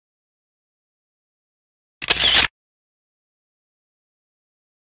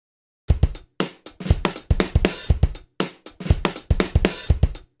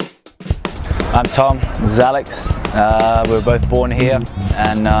I'm Tom, this is Alex. We were both born here,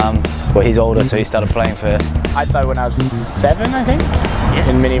 and well, he's older, so he started playing first. I started when I was 7, I think,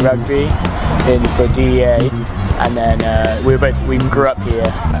 in mini rugby for DEA, and then we grew up here.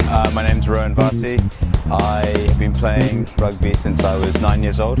 My name's Rowan Varty. I have been playing rugby since I was 9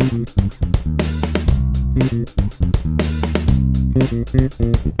 years old.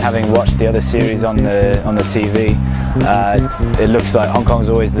 Having watched the other series on the TV, it looks like Hong Kong's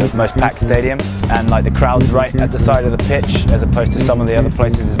always the most packed stadium, and like the crowd's right at the side of the pitch, as opposed to some of the other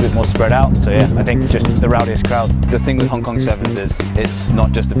places is a bit more spread out. So yeah, I think just the rowdiest crowd. The thing with Hong Kong Sevens is it's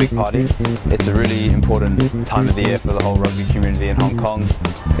not just a big party, it's a really important time of the year for the whole rugby community in Hong Kong.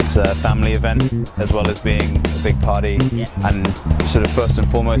 It's a family event as well as being a big party, and sort of first and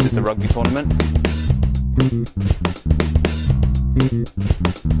foremost it's a rugby tournament.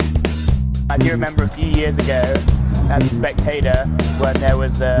 I do remember a few years ago as a spectator when there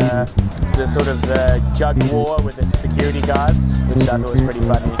was the sort of jug war with the security guards, which I thought was pretty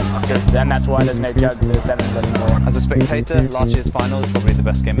funny. And that's why there's no jugs in the Sevens anymore. As a spectator, last year's final is probably the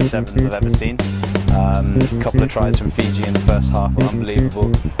best game of Sevens I've ever seen. A couple of tries from Fiji in the first half were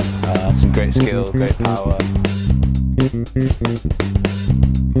unbelievable. Some great skill, great power.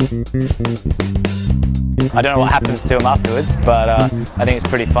 I don't know what happens to them afterwards, but I think it's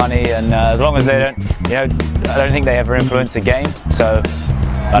pretty funny, and as long as they don't, I don't think they ever influence a game, so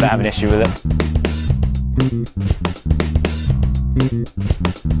I don't have an issue with it.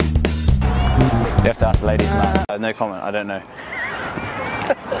 You have to ask the ladies, man. No comment, I don't know.